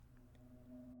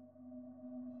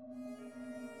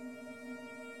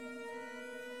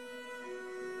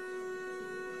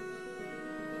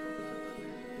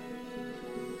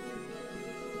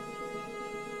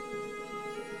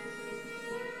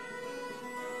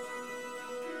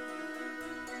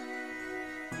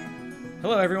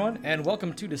Hello, everyone, and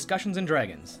welcome to Discussions and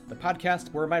Dragons, the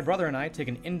podcast where my brother and I take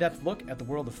an in-depth look at the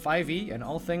world of 5e and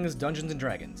all things Dungeons and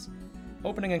Dragons.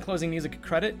 Opening and closing music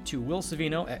credit to Will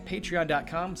Savino at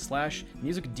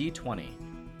patreon.com/musicd20.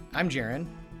 I'm Jaren.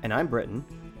 And I'm Britton.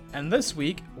 And this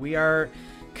week, we are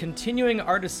continuing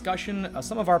our discussion of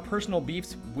some of our personal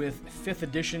beefs with 5th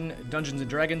edition Dungeons &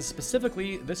 Dragons.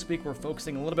 Specifically, this week we're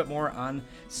focusing a little bit more on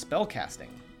spellcasting.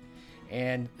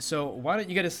 And so why don't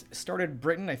you get us started,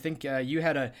 Britton? I think you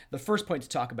had the first point to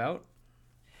talk about.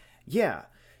 Yeah.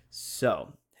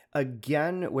 So,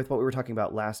 again, with what we were talking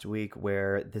about last week,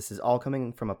 where this is all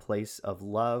coming from a place of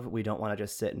love, we don't want to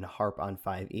just sit and harp on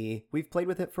 5e. We've played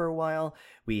with it for a while.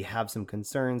 We have some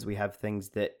concerns. We have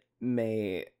things that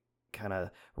may kind of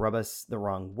rub us the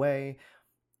wrong way.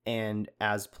 And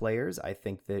as players, I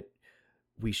think that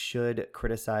we should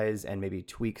criticize and maybe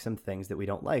tweak some things that we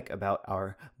don't like about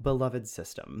our beloved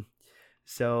system.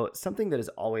 So something that has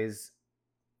always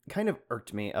kind of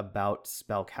irked me about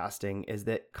spellcasting is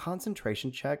that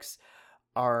concentration checks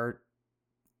are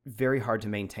very hard to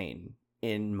maintain,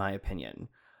 in my opinion.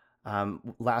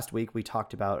 Last week, we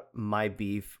talked about my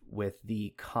beef with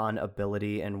the con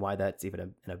ability and why that's even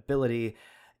an ability.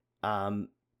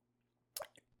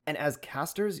 And as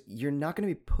casters, you're not going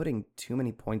to be putting too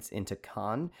many points into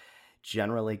con.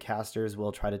 Generally, casters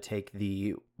will try to take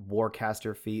the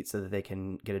warcaster feat so that they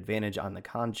can get advantage on the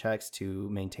con checks to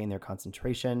maintain their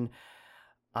concentration.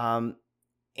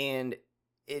 And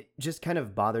it just kind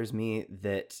of bothers me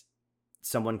that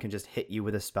someone can just hit you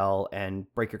with a spell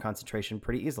and break your concentration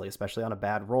pretty easily, especially on a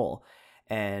bad roll.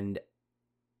 And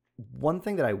one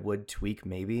thing that I would tweak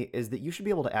maybe is that you should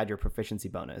be able to add your proficiency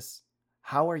bonus.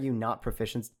 How are you not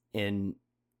proficient in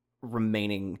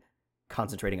remaining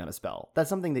concentrating on a spell?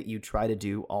 That's something that you try to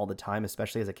do all the time,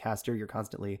 especially as a caster. You're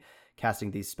constantly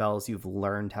casting these spells. You've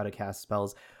learned how to cast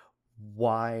spells.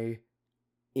 Why,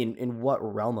 in what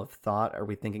realm of thought are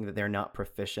we thinking that they're not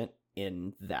proficient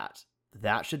in that?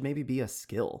 That should maybe be a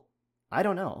skill. I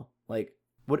don't know. Like,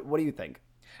 what do you think?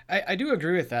 I do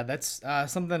agree with that. That's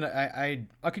something I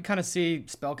could kind of see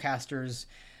spellcasters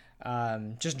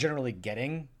just generally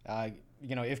getting.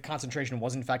 If concentration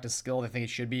was in fact a skill, I think it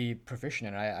should be proficient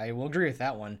in. I will agree with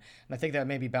that one. And I think that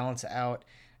maybe balance out,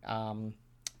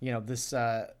 this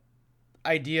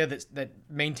idea that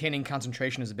maintaining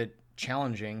concentration is a bit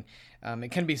challenging.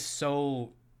 It can be such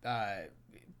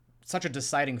a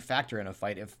deciding factor in a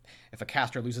fight. If a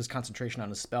caster loses concentration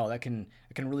on a spell, it can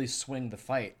really swing the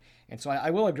fight. And so I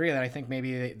will agree that I think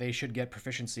maybe they should get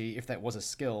proficiency if that was a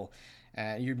skill.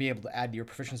 You'd be able to add your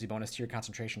proficiency bonus to your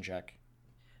concentration check.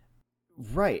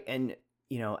 Right. And,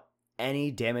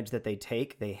 any damage that they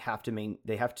take, they have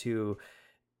to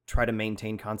try to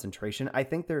maintain concentration. I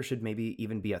think there should maybe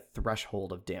even be a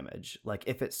threshold of damage. Like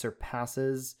if it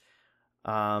surpasses,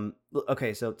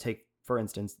 okay, so take, for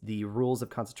instance, the rules of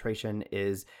concentration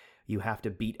is you have to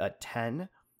beat a 10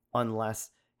 unless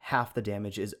half the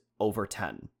damage is over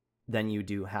 10. Then you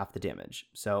do half the damage.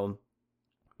 So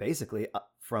basically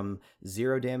from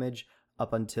 0 damage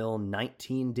up until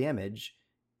 19 damage,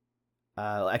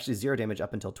 0 damage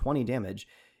up until 20 damage,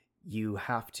 you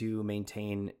have to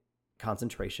maintain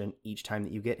concentration each time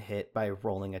that you get hit by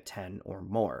rolling a 10 or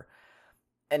more.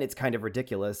 And it's kind of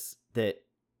ridiculous that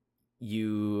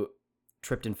you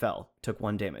tripped and fell, took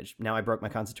 1 damage. Now I broke my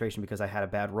concentration because I had a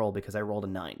bad roll because I rolled a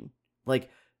 9. Like,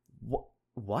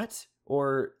 what?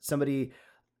 Or somebody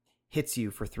hits you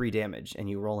for 3 damage and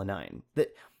you roll a 9.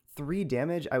 That 3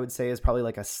 damage, I would say, is probably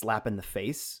like a slap in the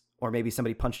face, or maybe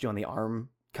somebody punched you on the arm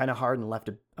kind of hard and left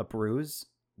a bruise.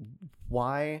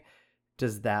 Why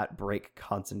does that break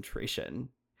concentration?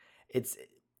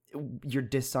 You're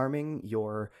disarming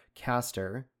your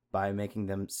caster by making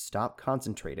them stop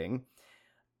concentrating.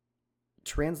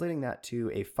 Translating that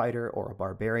to a fighter or a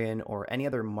barbarian or any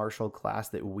other martial class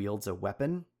that wields a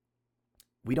weapon,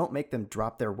 we don't make them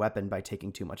drop their weapon by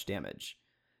taking too much damage.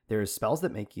 There's spells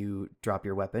that make you drop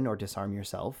your weapon or disarm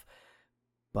yourself,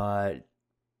 but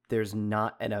there's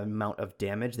not an amount of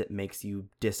damage that makes you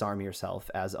disarm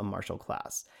yourself as a martial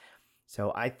class.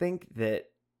 So I think that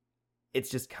it's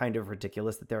just kind of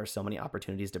ridiculous that there are so many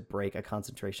opportunities to break a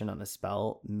concentration on a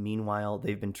spell. Meanwhile,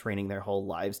 they've been training their whole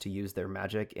lives to use their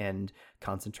magic and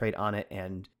concentrate on it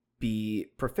and be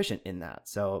proficient in that.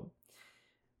 So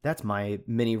that's my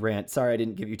mini rant. Sorry, I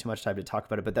didn't give you too much time to talk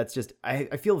about it, but that's just,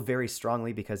 I feel very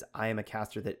strongly because I am a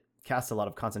caster that casts a lot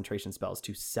of concentration spells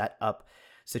to set up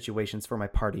situations for my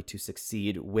party to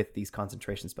succeed with these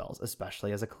concentration spells,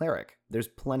 especially as a cleric. There's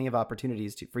plenty of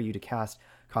opportunities for you to cast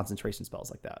concentration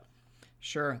spells like that.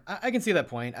 Sure, I can see that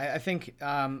point. I think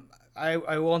I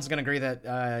once going to agree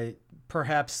that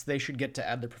perhaps they should get to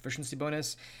add their proficiency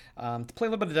bonus. To play a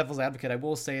little bit of devil's advocate, I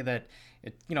will say that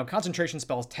concentration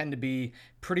spells tend to be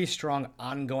pretty strong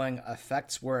ongoing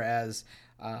effects, whereas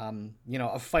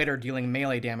a fighter dealing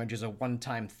melee damage is a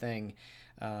one-time thing.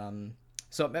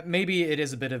 So maybe it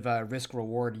is a bit of a risk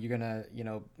reward. You're gonna,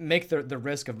 make the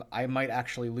risk of I might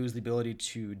actually lose the ability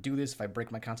to do this if I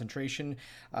break my concentration.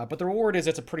 But the reward is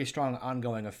it's a pretty strong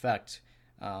ongoing effect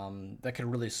that could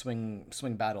really swing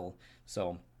battle.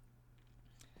 So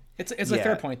it's a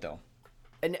fair point though.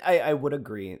 And I would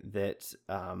agree that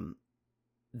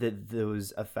that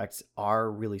those effects are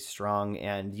really strong,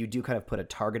 and you do kind of put a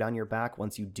target on your back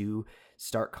once you do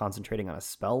start concentrating on a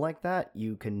spell like that.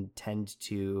 You can tend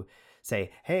to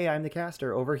say, hey, I'm the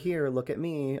caster over here, look at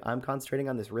me, I'm concentrating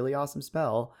on this really awesome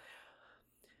spell.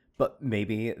 But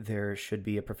maybe there should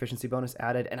be a proficiency bonus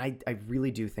added, and I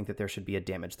really do think that there should be a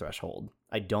damage threshold.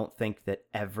 I don't think that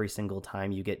every single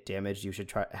time you get damaged you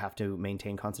should have to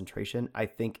maintain concentration. I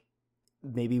think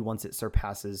maybe once it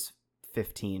surpasses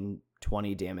 15,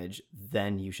 20 damage,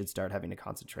 then you should start having to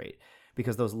concentrate,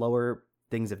 because those lower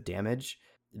things of damage,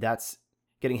 that's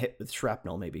getting hit with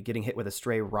shrapnel, maybe getting hit with a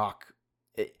stray rock.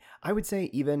 I would say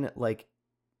even like,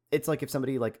 it's like if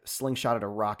somebody like slingshotted a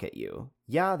rock at you.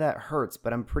 Yeah, that hurts,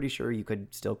 but I'm pretty sure you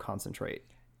could still concentrate.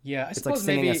 Yeah, it's like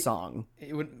singing a song.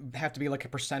 It would have to be like a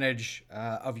percentage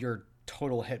of your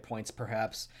total hit points,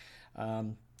 perhaps.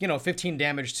 15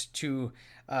 damage to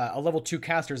a level 2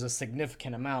 caster is a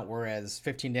significant amount, whereas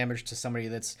 15 damage to somebody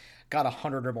that's got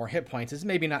 100 or more hit points is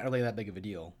maybe not really that big of a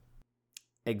deal.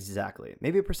 Exactly.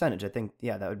 Maybe a percentage. I think,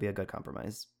 yeah, that would be a good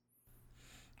compromise.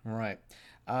 All right.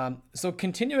 So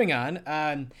continuing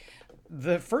on,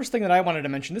 the first thing that I wanted to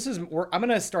mention, I'm going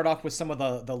to start off with some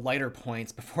of the lighter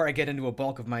points before I get into a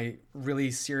bulk of my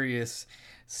really serious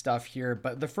stuff here.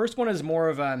 But the first one is more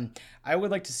of I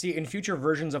would like to see in future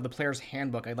versions of the player's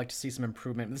handbook, I'd like to see some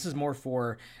improvement. This is more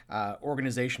for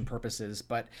organization purposes,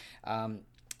 but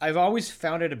I've always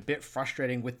found it a bit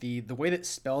frustrating with the way that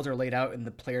spells are laid out in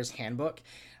the player's handbook.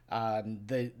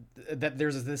 That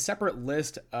there's a separate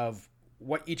list of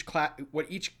what each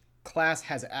class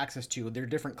has access to, their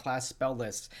different class spell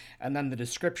lists, and then the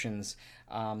descriptions.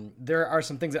 There are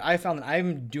some things that I found that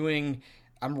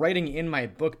I'm writing in my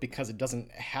book because it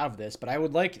doesn't have this, but I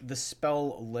would like the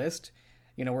spell list,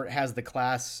 where it has the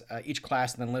class, each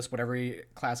class, and then lists what every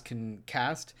class can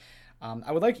cast.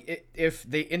 I would like it if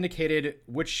they indicated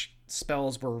which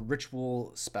spells were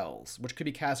ritual spells, which could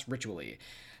be cast ritually.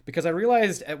 Because I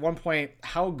realized at one point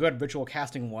how good ritual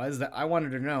casting was that I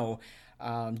wanted to know,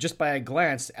 just by a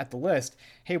glance at the list,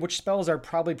 hey, which spells are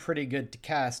probably pretty good to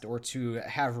cast or to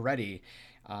have ready.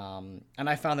 And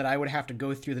I found that I would have to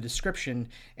go through the description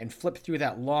and flip through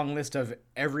that long list of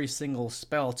every single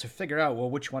spell to figure out,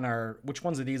 well, which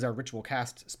ones of these are ritual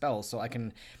cast spells, so I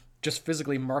can just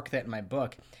physically mark that in my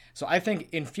book. So I think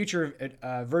in future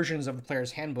versions of the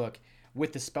player's handbook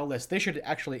with the spell list, they should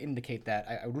actually indicate that.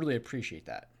 I would really appreciate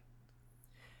that.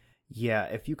 Yeah,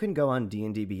 if you can go on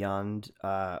D&D Beyond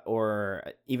or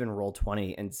even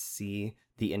Roll20 and see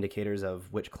the indicators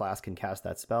of which class can cast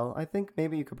that spell, I think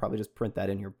maybe you could probably just print that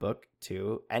in your book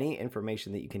too. Any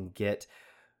information that you can get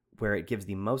where it gives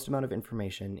the most amount of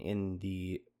information in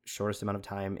the shortest amount of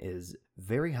time is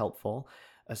very helpful,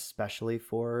 especially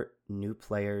for new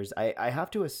players. I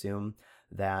have to assume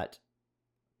that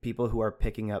people who are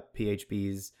picking up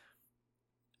PHBs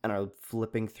and are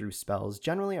flipping through spells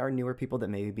generally are newer people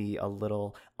that may be a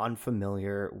little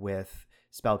unfamiliar with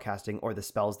spellcasting or the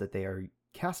spells that they are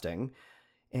casting.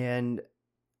 And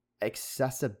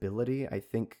accessibility, I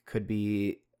think, could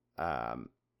be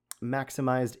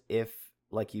maximized if,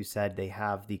 like you said, they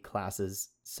have the classes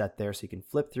set there so you can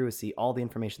flip through and see all the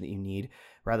information that you need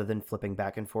rather than flipping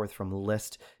back and forth from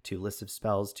list to list of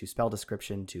spells to spell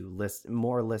description to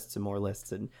more lists and more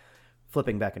lists, and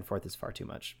flipping back and forth is far too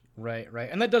much. Right.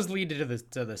 And that does lead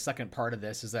to the second part of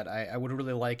this, is that I would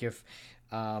really like if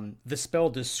the spell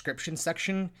description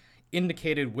section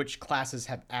indicated which classes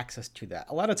have access to that.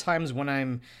 A lot of times when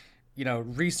I'm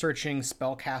researching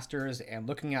spellcasters and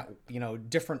looking at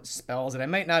different spells that I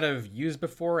might not have used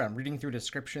before, I'm reading through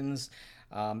descriptions,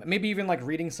 maybe even like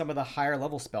reading some of the higher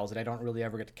level spells that I don't really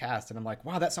ever get to cast, and I'm like,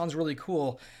 wow, that sounds really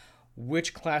cool.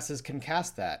 Which classes can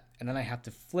cast that? And then I have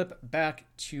to flip back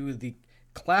to the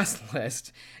class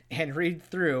list and read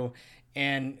through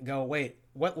and go, wait,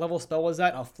 what level spell was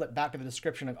that? I'll flip back to the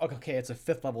description and okay, it's a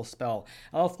 5th level spell.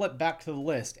 I'll flip back to the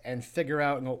list and figure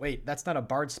out and go, wait, that's not a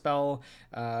bard spell.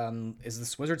 Is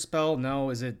this wizard spell? No.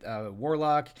 Is it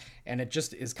warlock? And it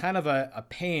just is kind of a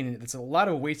pain. It's a lot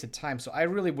of wasted time. So I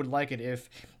really would like it if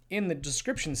in the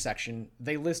description section,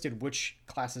 they listed which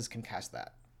classes can cast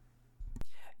that.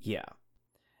 Yeah.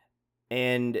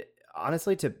 And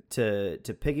honestly, to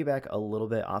piggyback a little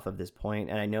bit off of this point,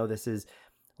 and I know this is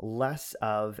less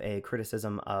of a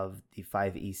criticism of the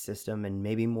 5e system and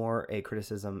maybe more a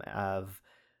criticism of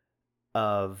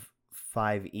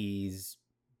 5e's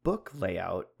book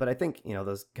layout, but I think,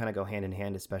 those kind of go hand in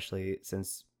hand, especially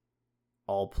since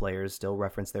all players still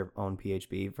reference their own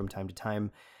PHB from time to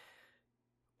time.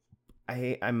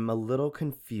 I'm a little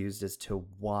confused as to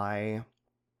why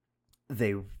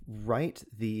they write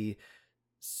the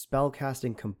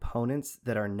spellcasting components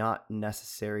that are not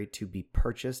necessary to be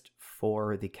purchased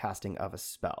for the casting of a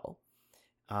spell.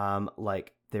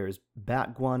 Like there's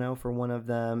bat guano for one of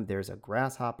them, there's a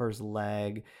grasshopper's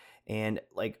leg, and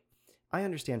like I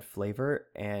understand flavor,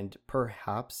 and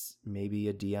perhaps maybe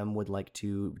a DM would like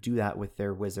to do that with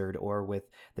their wizard or with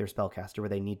their spellcaster where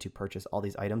they need to purchase all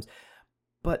these items.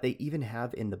 But they even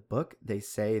have in the book, they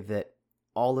say that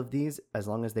all of these, as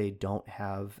long as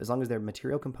their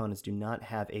material components do not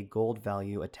have a gold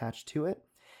value attached to it,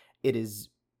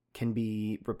 can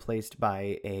be replaced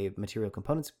by a material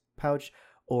components pouch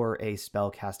or a spell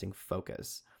casting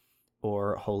focus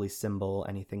or holy symbol,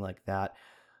 anything like that.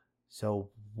 So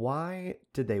why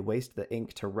did they waste the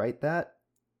ink to write that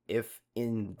if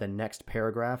in the next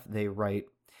paragraph they write,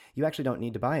 you actually don't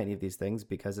need to buy any of these things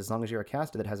because as long as you're a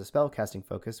caster that has a spell casting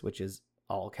focus, which is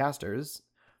all casters,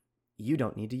 you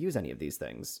don't need to use any of these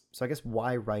things. So I guess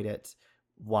why write it?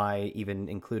 Why even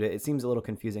include it? It seems a little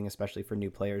confusing, especially for new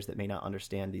players that may not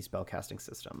understand the spell casting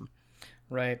system.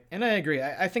 Right. And I agree.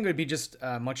 I think it would be just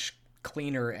much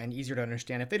cleaner and easier to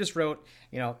understand if they just wrote,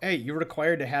 hey, you're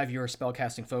required to have your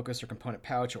spellcasting focus or component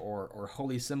pouch or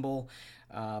holy symbol.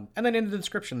 And then in the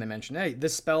description, they mentioned, hey,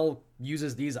 this spell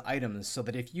uses these items so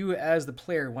that if you as the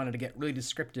player wanted to get really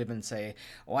descriptive and say,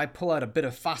 oh, I pull out a bit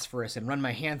of phosphorus and run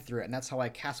my hand through it, and that's how I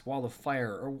cast Wall of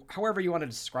Fire, or however you want to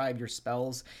describe your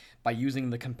spells by using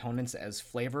the components as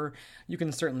flavor, you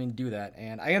can certainly do that.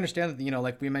 And I understand that,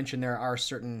 like we mentioned, there are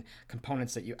certain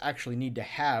components that you actually need to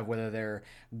have, whether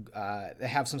they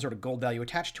have some sort of gold value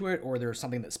attached to it, or there's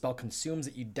something that spell consumes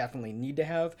that you definitely need to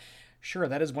have. Sure,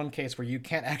 that is one case where you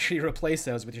can't actually replace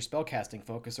those with your spellcasting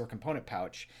focus or component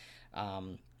pouch.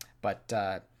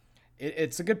 But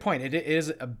it's a good point. It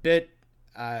is a bit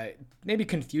maybe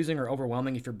confusing or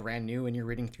overwhelming if you're brand new and you're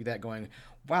reading through that going,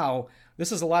 wow,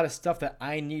 this is a lot of stuff that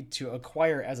I need to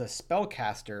acquire as a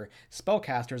spellcaster.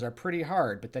 Spellcasters are pretty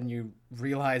hard, but then you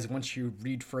realize once you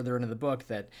read further into the book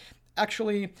that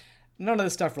actually none of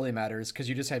this stuff really matters because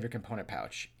you just have your component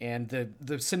pouch. And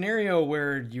the scenario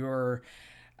where you're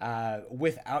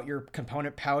without your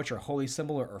component pouch or holy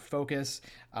symbol or focus,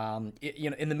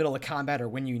 in the middle of combat or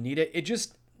when you need it, it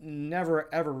just never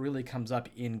ever really comes up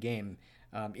in game,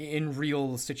 in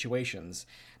real situations.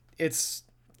 It's,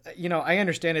 I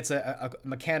understand it's a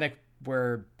mechanic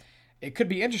where it could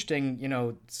be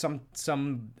interesting.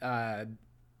 Some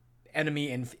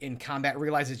enemy in combat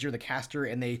realizes you're the caster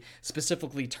and they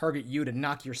specifically target you to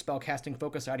knock your spellcasting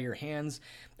focus out of your hands,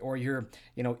 or you're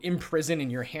in prison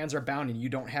and your hands are bound and you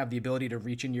don't have the ability to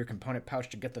reach into your component pouch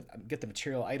to get the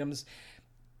material items.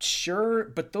 Sure,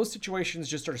 but those situations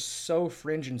just are so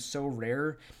fringe and so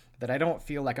rare that I don't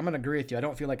feel like, I'm going to agree with you, I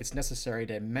don't feel like it's necessary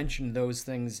to mention those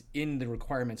things in the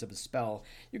requirements of a spell.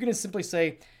 You can just simply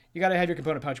say you got to have your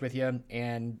component pouch with you,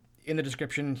 and in the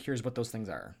description here's what those things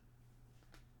are.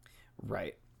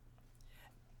 Right.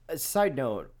 A side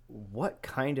note, what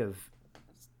kind of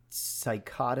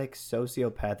psychotic,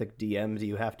 sociopathic DM do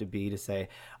you have to be to say,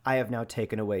 I have now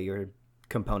taken away your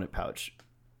component pouch?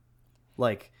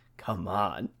 Like, come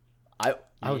on. I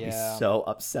would be so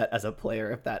upset as a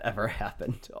player if that ever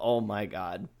happened. Oh my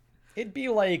God. It'd be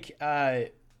like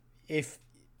if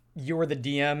you were the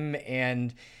DM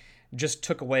and just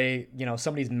took away,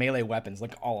 somebody's melee weapons,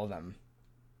 like all of them.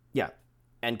 Yeah.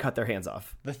 And cut their hands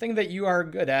off. The thing that you are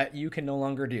good at, you can no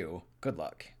longer do. Good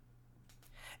luck.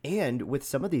 And with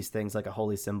some of these things, like a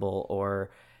holy symbol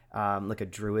or like a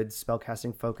druid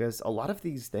spellcasting focus, a lot of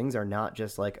these things are not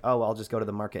just like, oh, I'll just go to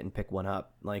the market and pick one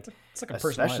up. Like, it's like a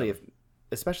personal item.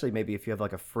 Especially maybe if you have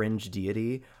like a fringe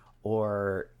deity,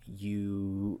 or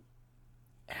you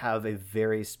have a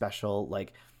very special,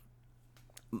 like,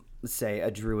 say a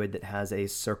druid that has a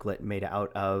circlet made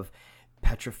out of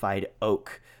petrified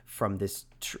oak from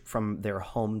from their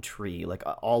home tree, like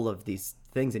all of these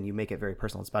things, and you make it very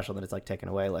personal and special, then it's like taken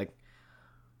away. Like,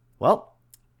 well,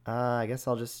 I guess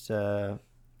I'll just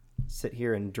sit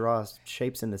here and draw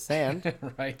shapes in the sand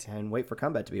right, and wait for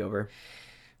combat to be over.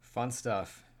 Fun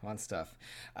stuff.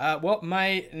 Well,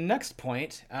 my next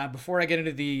point, before I get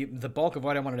into the bulk of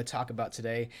what I wanted to talk about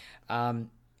today,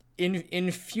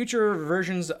 in future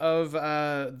versions of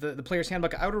the player's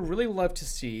handbook, I would really love to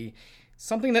see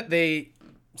something that they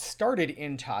started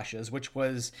in Tasha's, which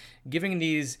was giving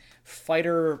these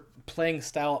fighter playing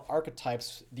style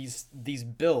archetypes these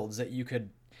builds that you could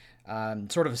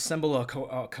sort of assemble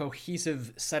a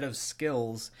cohesive set of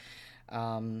skills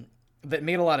that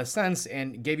made a lot of sense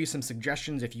and gave you some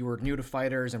suggestions if you were new to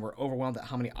fighters and were overwhelmed at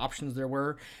how many options there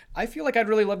were. I feel like I'd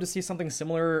really love to see something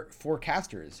similar for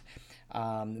casters.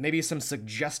 Maybe some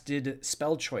suggested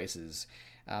spell choices.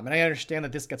 And I understand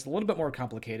that this gets a little bit more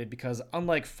complicated because,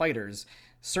 unlike fighters,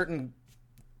 certain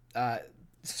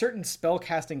certain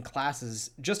spellcasting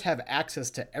classes just have access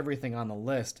to everything on the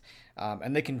list,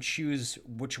 and they can choose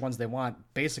which ones they want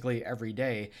basically every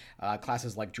day.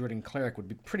 Classes like Druid and Cleric would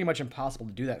be pretty much impossible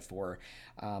to do that for.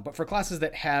 But for classes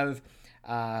that have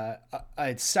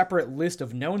a separate list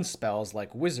of known spells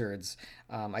like wizards,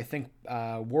 I think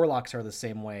warlocks are the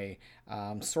same way.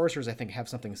 Sorcerers, I think, have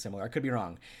something similar. I could be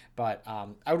wrong, but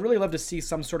I would really love to see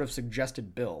some sort of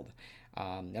suggested build.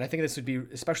 And I think this would be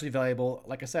especially valuable,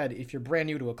 like I said, if you're brand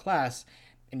new to a class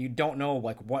and you don't know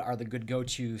like what are the good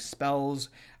go-to spells,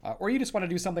 or you just want to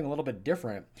do something a little bit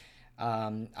different.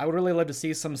 I would really love to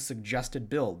see some suggested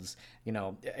builds. You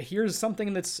know, here's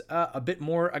something that's a bit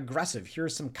more aggressive.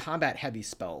 Here's some combat-heavy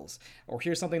spells, or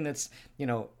here's something that's, you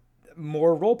know,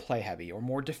 more roleplay heavy or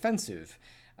more defensive.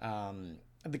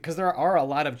 Because there are a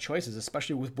lot of choices,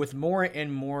 especially with more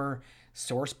and more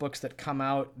source books that come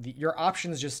out. Your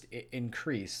options just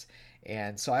increase.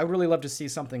 And so I would really love to see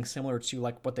something similar to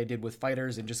like what they did with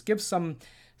fighters and just give some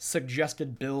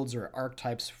suggested builds or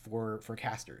archetypes for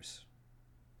casters.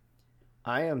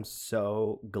 I am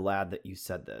so glad that you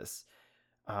said this.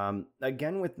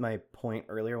 Again, with my point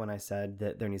earlier when I said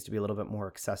that there needs to be a little bit more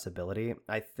accessibility,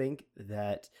 I think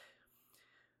that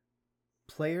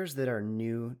players that are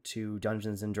new to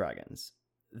Dungeons and Dragons,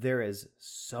 there is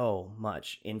so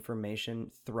much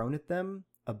information thrown at them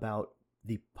about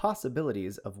the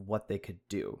possibilities of what they could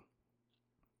do.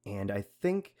 And I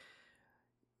think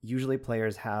usually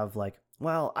players have like,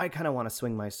 well, I kind of want to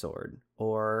swing my sword,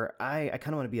 or I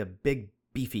kind of want to be a big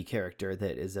beefy character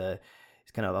that is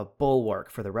kind of a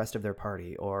bulwark for the rest of their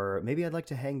party, or maybe I'd like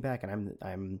to hang back and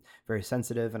I'm very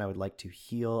sensitive and I would like to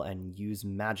heal and use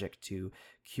magic to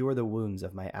cure the wounds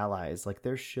of my allies. Like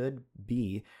there should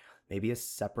be maybe a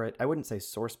separate, I wouldn't say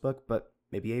source book, but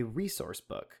maybe a resource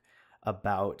book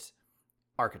about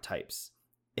archetypes.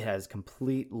 It has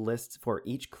complete lists for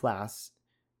each class.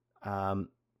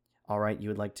 All right, you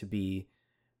would like to be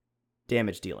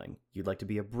damage dealing. You'd like to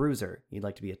be a bruiser. You'd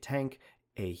like to be a tank,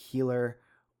 a healer,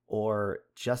 or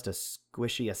just a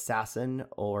squishy assassin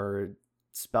or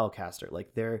spellcaster.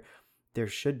 Like there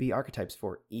should be archetypes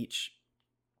for each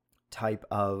type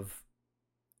of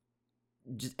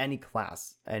just any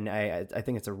class. And I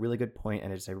think it's a really good point,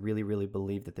 and I really, really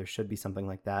believe that there should be something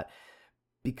like that,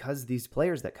 because these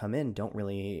players that come in don't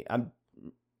really, I'm,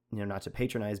 not to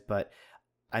patronize, but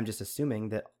I'm just assuming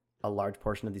that a large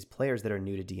portion of these players that are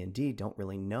new to D&D don't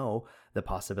really know the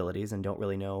possibilities and don't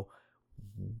really know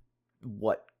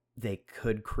what they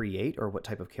could create or what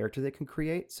type of character they can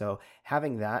create. So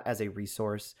having that as a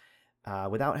resource,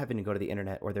 without having to go to the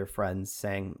internet or their friends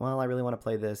saying, well, I really want to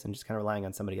play this, and just kind of relying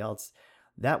on somebody else,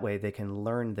 that way they can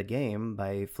learn the game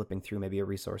by flipping through maybe a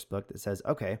resource book that says,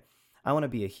 okay, I want to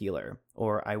be a healer,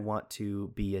 or I want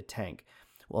to be a tank.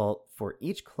 Well, for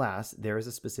each class, there is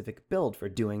a specific build for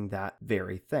doing that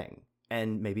very thing.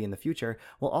 And maybe in the future,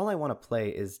 well, all I want to play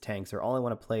is tanks, or all I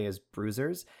want to play is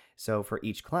bruisers. So for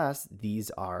each class,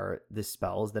 these are the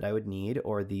spells that I would need,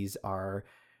 or these are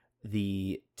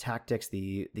the tactics,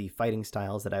 the fighting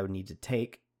styles that I would need to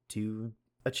take to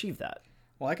achieve that.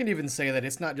 Well, I can even say that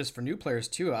it's not just for new players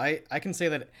too. I can say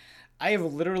that I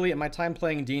have literally in my time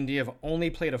playing D&D have only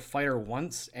played a fighter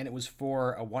once, and it was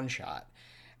for a one shot.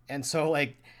 And so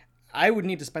like I would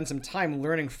need to spend some time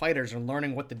learning fighters and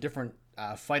learning what the different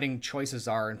fighting choices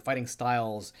are and fighting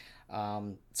styles.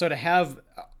 So to have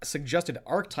suggested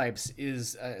archetypes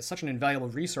is such an invaluable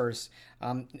resource,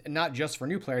 not just for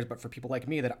new players, but for people like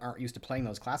me that aren't used to playing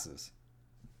those classes.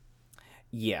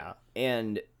 Yeah,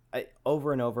 and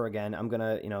over and over again, I'm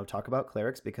gonna talk about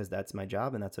clerics because that's my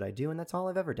job and that's what I do and that's all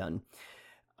I've ever done.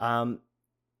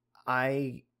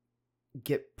 I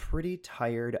get pretty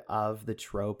tired of the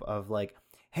trope of like,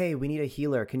 hey, we need a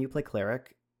healer. Can you play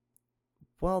cleric?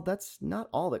 Well, that's not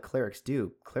all that clerics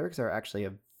do. Clerics are actually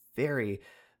a very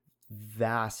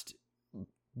vast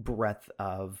breadth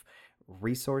of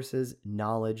resources,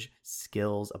 knowledge,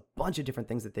 skills, a bunch of different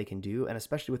things that they can do. And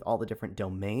especially with all the different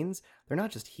domains, they're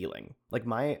not just healing. Like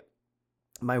my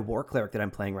war cleric that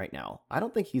I'm playing right now, I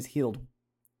don't think he's healed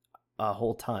a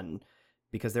whole ton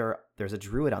because there's a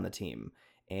druid on the team,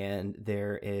 and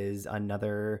there is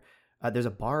another there's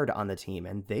a bard on the team,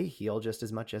 and they heal just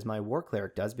as much as my war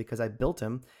cleric does because I built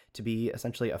him to be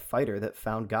essentially a fighter that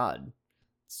found God.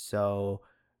 So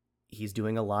he's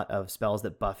doing a lot of spells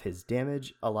that buff his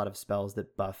damage, a lot of spells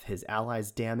that buff his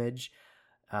allies' damage,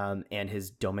 and his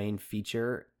domain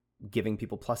feature giving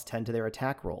people +10 to their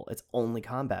attack roll. It's only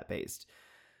combat based.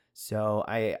 So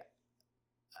I'm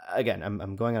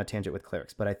going on a tangent with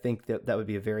clerics, but I think that would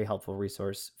be a very helpful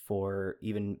resource for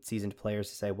even seasoned players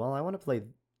to say, well, I want to play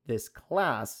this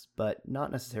class, but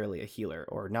not necessarily a healer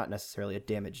or not necessarily a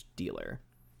damage dealer.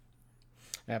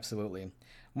 Absolutely.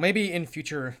 Maybe in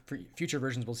future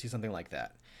versions we'll see something like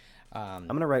that. I'm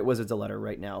going to write Wizards a letter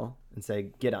right now and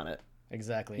say, get on it.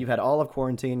 Exactly. You've had all of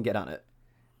quarantine, get on it.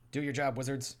 Do your job,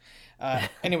 Wizards.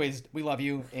 Anyways, we love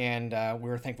you, and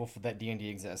we're thankful for that D&D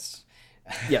exists.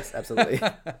 Yes, absolutely.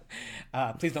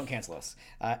 Please don't cancel us.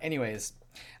 Anyways,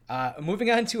 moving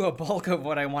on to a bulk of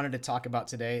what I wanted to talk about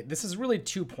today. This is really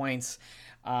 2 points,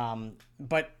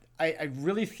 but I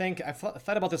really think I've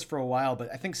thought about this for a while, but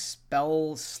I think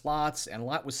spell slots and a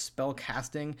lot with spell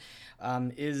casting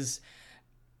is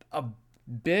a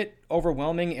bit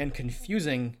overwhelming and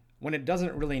confusing when it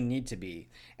doesn't really need to be.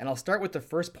 And I'll start with the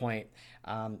first point.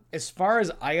 As far as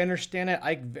I understand it,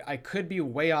 I could be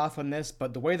way off on this,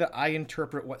 but the way that I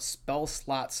interpret what spell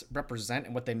slots represent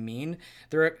and what they mean,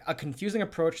 they're a confusing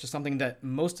approach to something that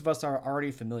most of us are already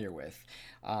familiar with.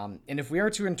 And if we are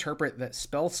to interpret that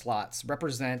spell slots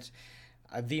represent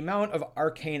the amount of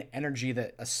arcane energy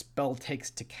that a spell takes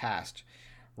to cast,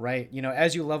 right? You know,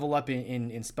 as you level up in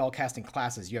spellcasting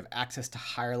classes, you have access to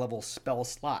higher level spell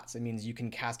slots. It means you can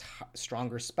cast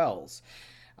stronger spells.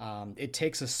 It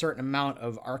takes a certain amount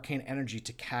of arcane energy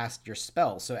to cast your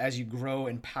spell. So as you grow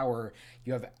in power,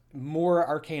 you have more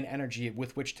arcane energy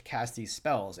with which to cast these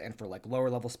spells. And for like lower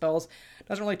level spells, it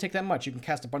doesn't really take that much. You can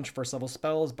cast a bunch of first level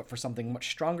spells, but for something much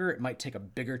stronger, it might take a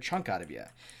bigger chunk out of you.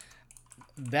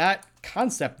 That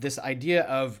concept, this idea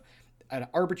of an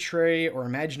arbitrary or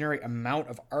imaginary amount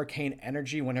of arcane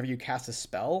energy whenever you cast a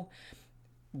spell,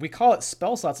 we call it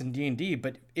spell slots in D&D,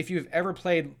 but if you've ever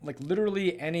played like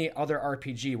literally any other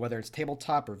RPG, whether it's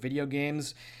tabletop or video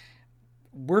games,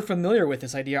 we're familiar with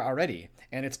this idea already,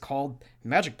 and it's called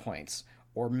magic points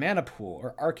or mana pool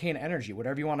or arcane energy,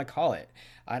 whatever you want to call it.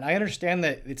 And I understand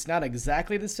that it's not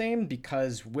exactly the same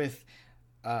because with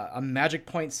a magic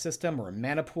point system or a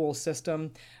mana pool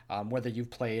system, whether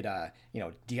you've played,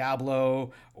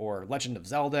 Diablo or Legend of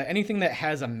Zelda, anything that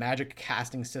has a magic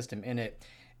casting system in it,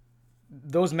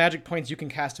 those magic points, you can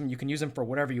cast them, you can use them for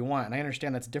whatever you want. And I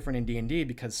understand that's different in D&D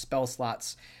because spell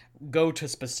slots go to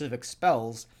specific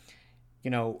spells. You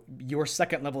know, your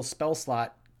second level spell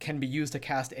slot can be used to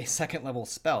cast a second level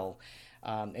spell.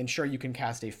 And sure, you can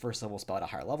cast a first level spell at a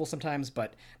higher level sometimes,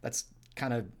 but that's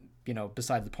kind of,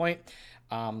 beside the point.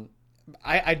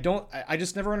 I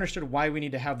just never understood why we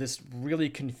need to have this really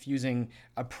confusing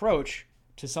approach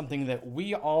to something that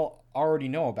we all already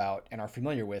know about and are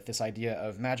familiar with, this idea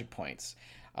of magic points.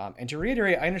 And to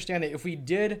reiterate, I understand that if we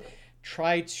did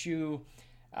try to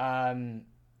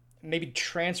maybe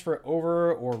transfer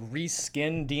over or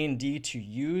reskin D&D to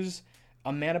use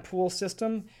a mana pool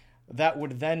system, that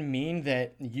would then mean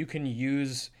that you can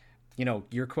use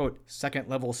your quote second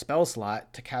level spell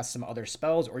slot to cast some other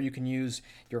spells, or you can use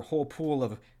your whole pool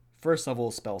of first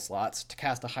level spell slots to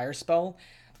cast a higher spell.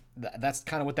 That's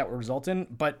kind of what that would result in,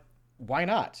 but why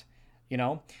not?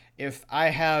 If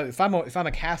I'm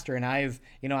a caster and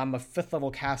I'm a fifth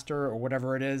level caster or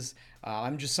whatever it is,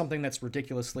 I'm just something that's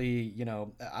ridiculously,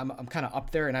 I'm kind of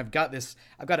up there, and I've got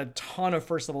a ton of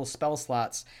first level spell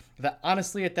slots that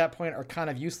honestly at that point are kind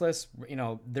of useless.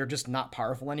 They're just not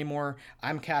powerful anymore.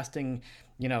 I'm casting,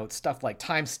 stuff like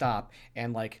Time Stop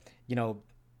and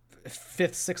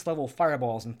fifth, sixth level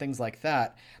fireballs and things like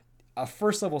that. A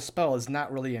first level spell is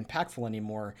not really impactful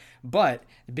anymore, but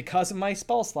because of my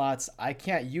spell slots, I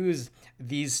can't use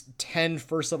these 10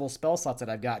 first level spell slots that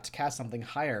I've got to cast something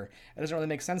higher. It doesn't really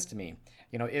make sense to me.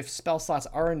 If spell slots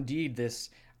are indeed this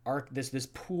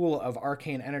pool of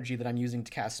arcane energy that I'm using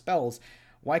to cast spells,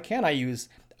 why can't I use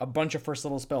a bunch of first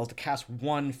level spells to cast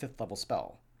one fifth level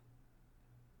spell?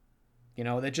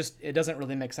 It doesn't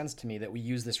really make sense to me that we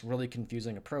use this really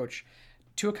confusing approach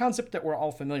to a concept that we're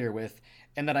all familiar with,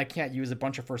 and that I can't use a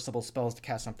bunch of first level spells to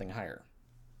cast something higher.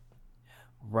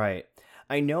 Right.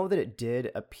 I know that it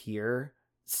did appear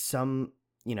some,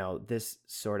 this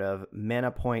sort of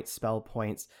mana point, spell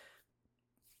points.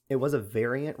 It was a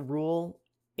variant rule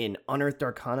in Unearthed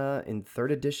Arcana in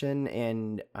 3rd edition,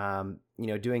 and,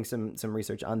 doing some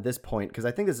research on this point, because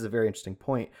I think this is a very interesting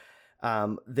point.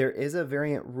 There is a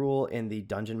variant rule in the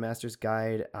Dungeon Master's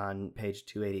Guide on page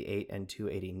 288 and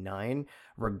 289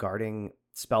 regarding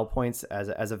spell points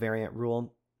as a variant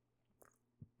rule.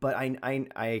 But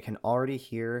I can already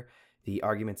hear the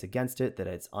arguments against it, that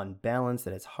it's unbalanced,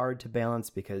 that it's hard to balance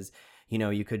because,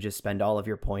 you could just spend all of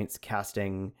your points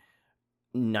casting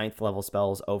ninth level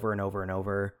spells over and over and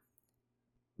over.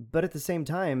 But at the same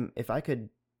time, if I could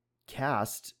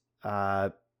cast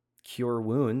Cure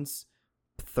Wounds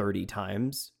 30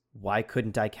 times, why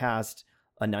couldn't I cast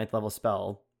a ninth level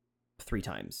spell 3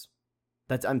 times?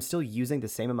 I'm still using the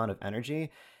same amount of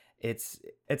energy. It's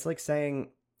like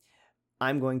saying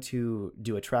I'm going to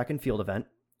do a track and field event.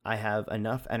 I have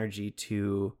enough energy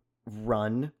to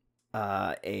run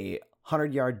a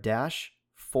 100-yard dash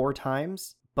 4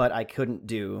 times, but I couldn't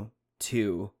do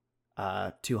 2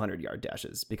 200-yard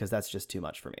dashes because that's just too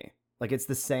much for me. Like, it's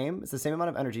the same amount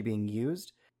of energy being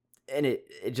used, and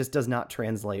it just does not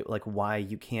translate. Like, why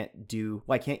can't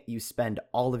you spend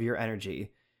all of your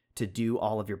energy to do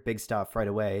all of your big stuff right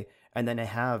away, and then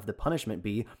have the punishment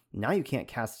be now you can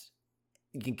cast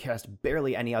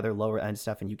barely any other lower end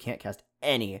stuff, and you can't cast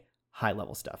any high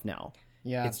level stuff now.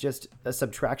 Yeah. It's just a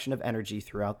subtraction of energy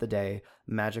throughout the day,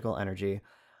 magical energy.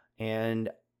 And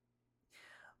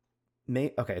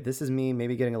this is me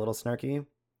maybe getting a little snarky.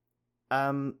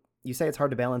 You say it's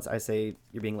hard to balance, I say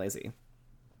you're being lazy.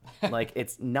 Like,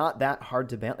 it's not that hard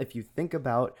to balance. If you think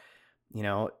about,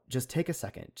 just take a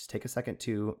second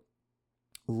to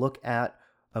look at,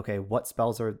 okay, what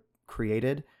spells are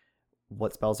created?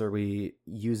 What spells are we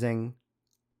using?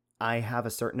 I have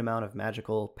a certain amount of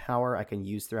magical power I can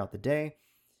use throughout the day,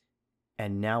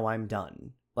 and now I'm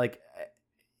done. Like,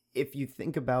 if you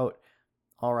think about,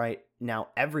 all right, now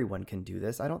everyone can do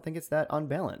this, I don't think it's that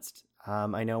unbalanced.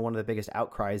 I know one of the biggest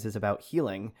outcries is about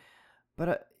healing,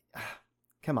 but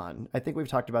come on. I think we've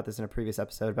talked about this in a previous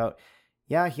episode about,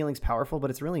 yeah, healing's powerful, but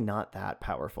it's really not that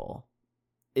powerful.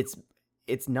 It's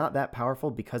not that powerful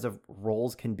because of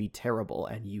rolls can be terrible,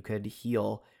 and you could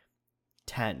heal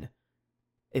 10.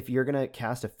 If you're going to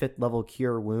cast a 5th level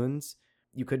Cure Wounds,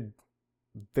 you could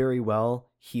very well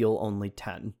heal only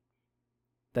 10.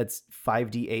 That's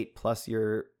 5d8 plus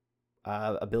your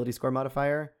ability score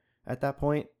modifier. At that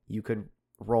point, you could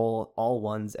roll all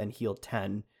ones and heal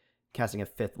 10, casting a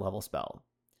 5th level spell.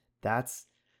 That's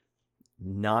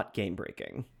not game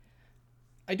breaking.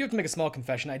 I do have to make a small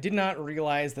confession. I did not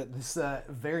realize that this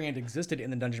variant existed in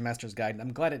the Dungeon Master's Guide.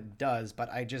 I'm glad it does, but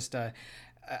I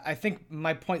think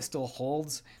my point still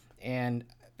holds, and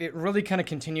it really kind of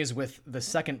continues with the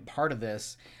second part of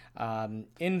this,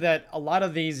 in that a lot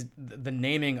of the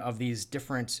naming of these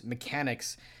different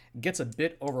mechanics gets a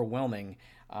bit overwhelming.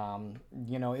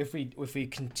 If we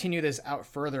continue this out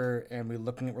further and we're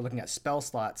looking at spell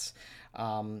slots,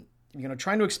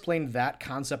 trying to explain that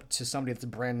concept to somebody that's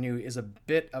brand new is a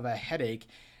bit of a headache.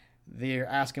 They're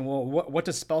asking, well, what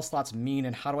does spell slots mean,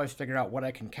 and how do I figure out what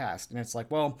I can cast? And it's like,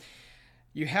 well,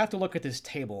 you have to look at this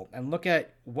table and look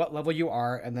at what level you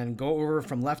are, and then go over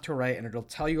from left to right, and it'll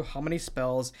tell you how many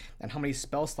spells and how many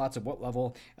spell slots at what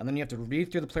level, and then you have to read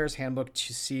through the player's handbook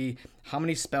to see how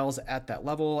many spells at that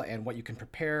level and what you can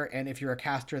prepare. And if you're a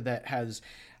caster that has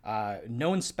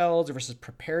known spells versus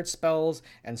prepared spells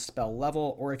and spell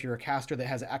level, or if you're a caster that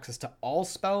has access to all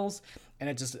spells, and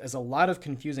it just is a lot of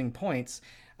confusing points.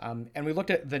 And we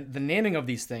looked at the naming of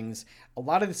these things. A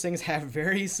lot of these things have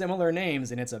very similar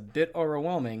names, and it's a bit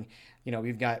overwhelming.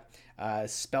 We've got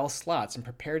spell slots and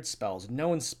prepared spells,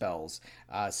 known spells,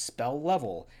 spell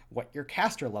level, what your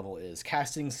caster level is,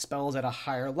 casting spells at a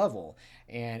higher level.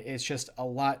 And it's just a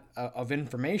lot of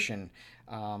information.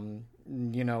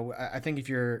 I think if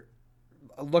you're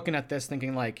looking at this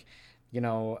thinking like,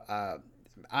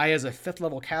 I as a 5th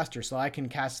level caster, so I can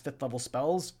cast 5th level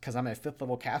spells because I'm a 5th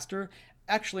level caster.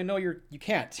 Actually, no, you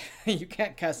can't. You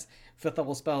can't cast 5th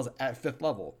level spells at 5th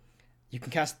level. You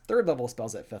can cast 3rd level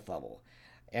spells at 5th level.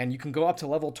 And you can go up to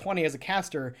level 20 as a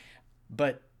caster,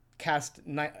 but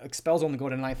spells only go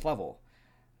to 9th level.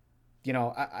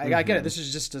 I get it. This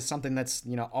is just something that's,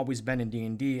 always been in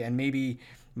D&D, and maybe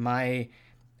my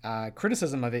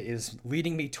criticism of it is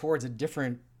leading me towards a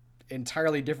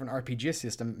entirely different RPG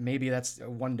system. Maybe that's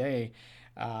one day.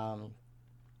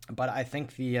 But I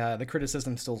think the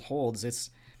criticism still holds. It's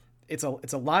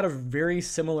a lot of very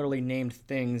similarly named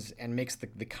things, and makes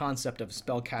the concept of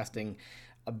spellcasting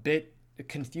a bit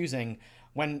confusing,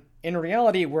 when in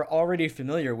reality we're already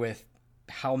familiar with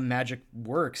how magic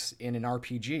works in an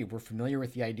RPG. We're familiar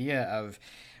with the idea of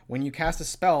when you cast a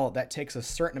spell that takes a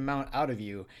certain amount out of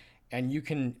you, and you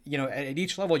can, at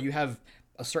each level you have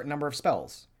a certain number of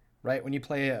spells, right? When you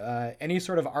play any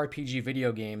sort of RPG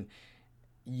video game,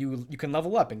 you can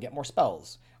level up and get more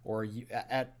spells, or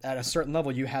at a certain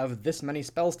level you have this many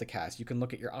spells to cast. You can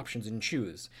look at your options and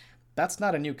choose. That's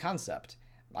not a new concept.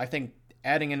 I think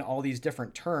adding in all these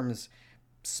different terms,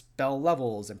 spell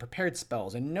levels and prepared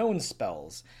spells and known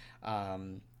spells,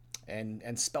 and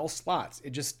spell slots,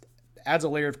 it just adds a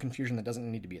layer of confusion that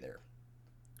doesn't need to be there.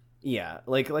 Yeah,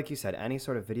 like you said, any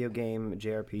sort of video game,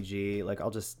 JRPG, like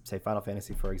I'll just say Final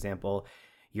Fantasy for example,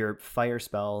 your fire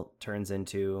spell turns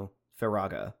into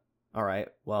Firaga. All right,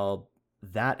 well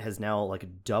that has now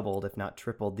like doubled, if not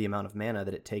tripled, the amount of mana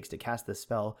that it takes to cast this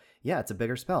spell. Yeah, it's a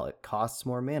bigger spell. It costs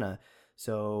more mana.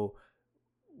 So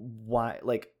why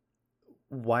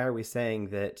are we saying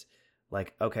that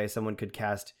like okay, someone could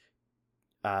cast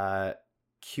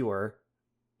Cure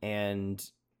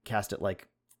and cast it like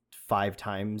 5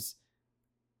 times,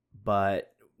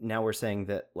 but now we're saying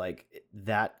that like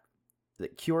that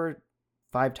Cure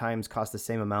 5 times costs the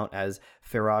same amount as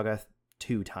Firaga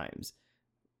 2 times,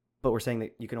 but we're saying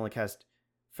that you can only cast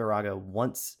Firaga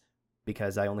once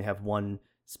because I only have one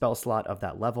spell slot of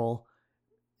that level.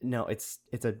 No, it's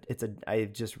a I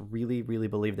just really really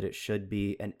believe that it should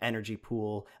be an energy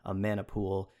pool, a mana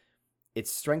pool.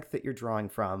 It's strength that you're drawing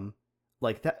from.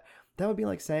 Like that would be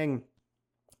like saying,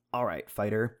 all right,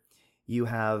 fighter, you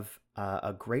have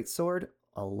a great sword,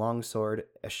 a long sword,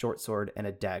 a short sword, and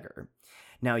a dagger.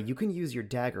 Now you can use your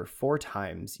dagger 4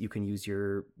 times. You can use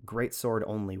your great sword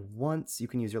only once. You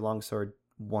can use your long sword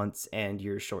once and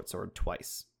your short sword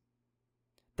twice.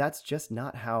 That's just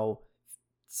not how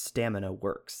stamina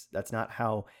works. That's not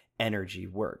how energy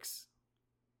works.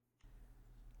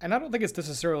 And I don't think it's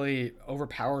necessarily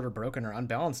overpowered or broken or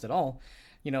unbalanced at all.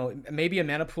 Maybe a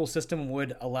mana pool system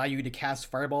would allow you to cast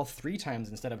Fireball 3 times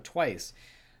instead of twice.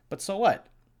 But so what?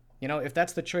 If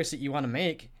that's the choice that you want to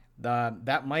make,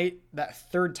 that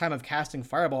third time of casting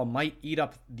Fireball might eat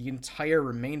up the entire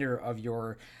remainder of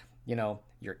your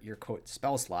quote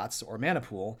spell slots or mana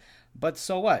pool. But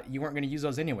so what? You weren't going to use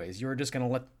those anyways. You were just going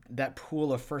to let that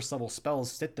pool of first level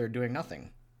spells sit there doing nothing.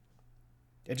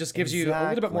 It just gives you a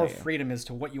little bit more freedom as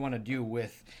to what you want to do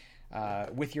with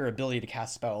your ability to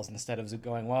cast spells, instead of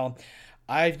going, well,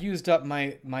 I've used up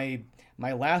my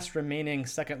last remaining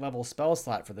second level spell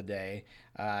slot for the day.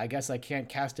 I guess I can't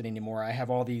cast it anymore. I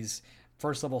have all these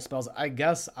first level spells. I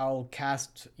guess I'll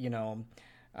cast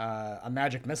a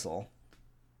magic missile.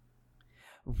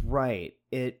 Right.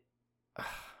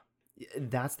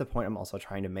 That's the point I'm also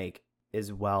trying to make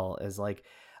as well, as like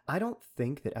I don't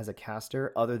think that as a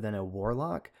caster, other than a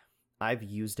warlock, I've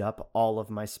used up all of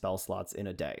my spell slots in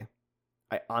a day.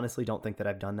 I honestly don't think that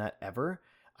I've done that ever.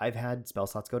 I've had spell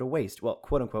slots go to waste. Well,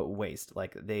 quote unquote waste.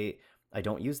 Like I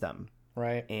don't use them.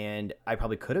 Right. And I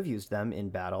probably could have used them in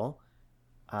battle.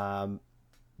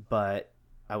 But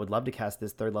I would love to cast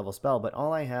this 3rd level spell, but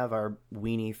all I have are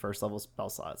weenie 1st level spell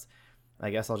slots. I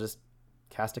guess I'll just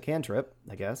cast a cantrip,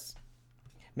 I guess.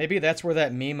 Maybe that's where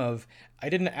that meme of, I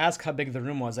didn't ask how big the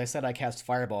room was, I said I cast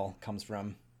Fireball, comes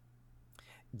from.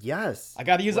 Yes. I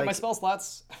gotta use up my spell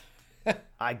slots.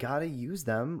 I gotta use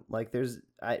them. Like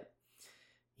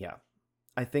yeah.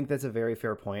 I think that's a very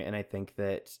fair point, and I think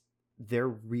that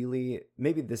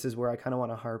maybe this is where I kind of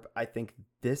want to harp. I think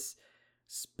this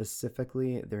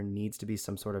specifically, there needs to be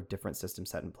some sort of different system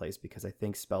set in place, because I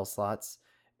think spell slots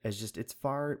it's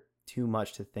far too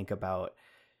much to think about.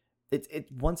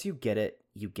 Once you get it,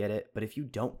 but if you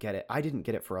don't get it, I didn't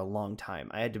get it for a long time.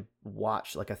 I had to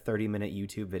watch like a 30-minute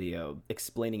YouTube video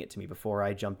explaining it to me before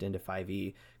I jumped into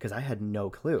 5e, because I had no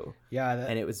clue. Yeah,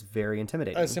 and it was very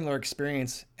intimidating. A similar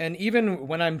experience. And even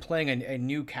when I'm playing a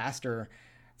new caster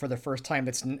for the first time,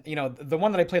 that's the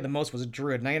one that I played the most was a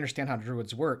druid, and I understand how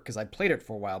druids work because I played it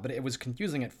for a while, but it was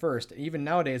confusing at first. Even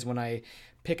nowadays, when I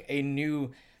pick a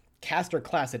new caster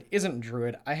class that isn't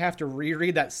druid, I have to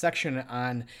reread that section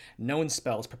on known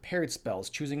spells, prepared spells,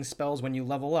 choosing spells when you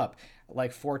level up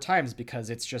like 4 times, because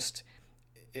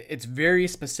it's very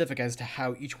specific as to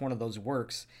how each one of those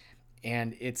works,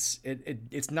 and it's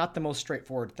not the most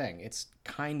straightforward thing. It's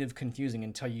kind of confusing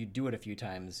until you do it a few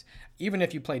times. Even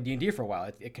if you play D&D for a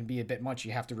while, it can be a bit much.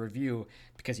 You have to review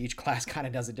because each class kind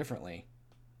of does it differently.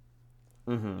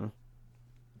 Mm-hmm.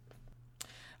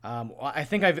 I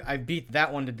think I've beat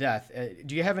that one to death.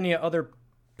 Do you have any other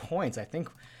points? I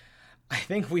think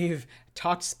we've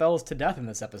talked spells to death in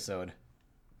this episode.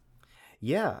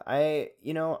 Yeah, I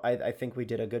think we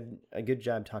did a good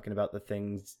job talking about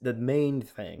the main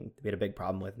thing we had a big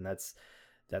problem with, and that's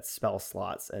spell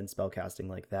slots and spell casting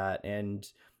like that.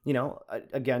 And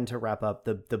again, to wrap up,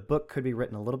 the book could be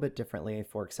written a little bit differently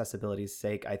for accessibility's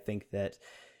sake. I think that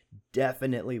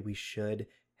definitely we should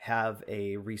have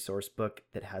a resource book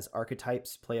that has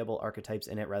archetypes, playable archetypes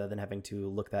in it, rather than having to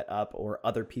look that up, or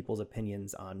other people's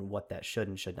opinions on what that should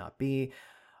and should not be.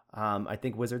 I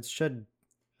think Wizards should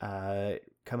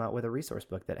come out with a resource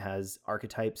book that has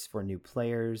archetypes for new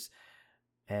players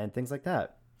and things like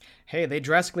that. Hey, they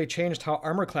drastically changed how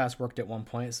armor class worked at one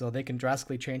point, so they can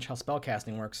drastically change how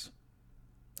spellcasting works.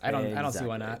 I don't see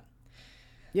why not.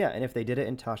 Yeah, and if they did it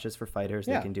in Tasha's for fighters,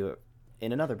 Yeah. they can do it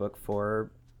in another book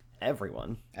for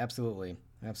everyone. Absolutely.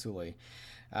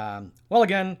 Well,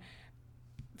 again,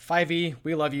 5e,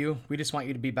 we love you. We just want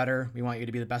you to be better. We want you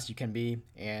to be the best you can be.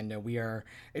 And we are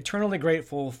eternally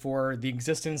grateful for the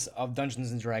existence of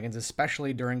Dungeons & Dragons,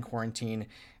 especially during quarantine,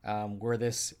 where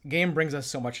this game brings us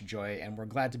so much joy, and we're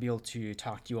glad to be able to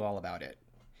talk to you all about it.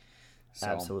 So,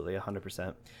 Absolutely,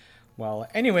 100%. well,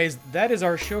 anyways, that is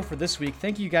our show for this week.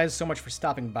 Thank you guys so much for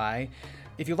stopping by.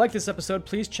 If you like this episode,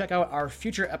 please check out our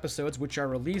future episodes, which are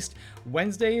released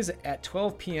Wednesdays at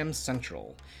 12 p.m.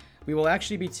 Central. We will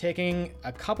actually be taking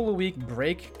a couple of week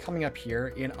break coming up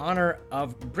here in honor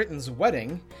of Britain's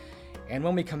wedding. And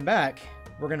when we come back,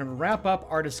 we're going to wrap up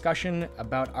our discussion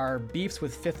about our beefs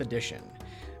with 5th edition.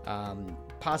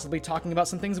 Possibly talking about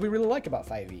some things we really like about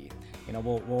 5e. You know,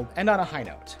 we'll end on a high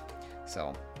note.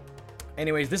 So,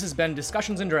 anyways, this has been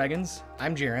Discussions and Dragons.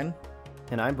 I'm Jiren.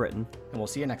 And I'm Britton. And we'll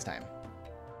see you next time.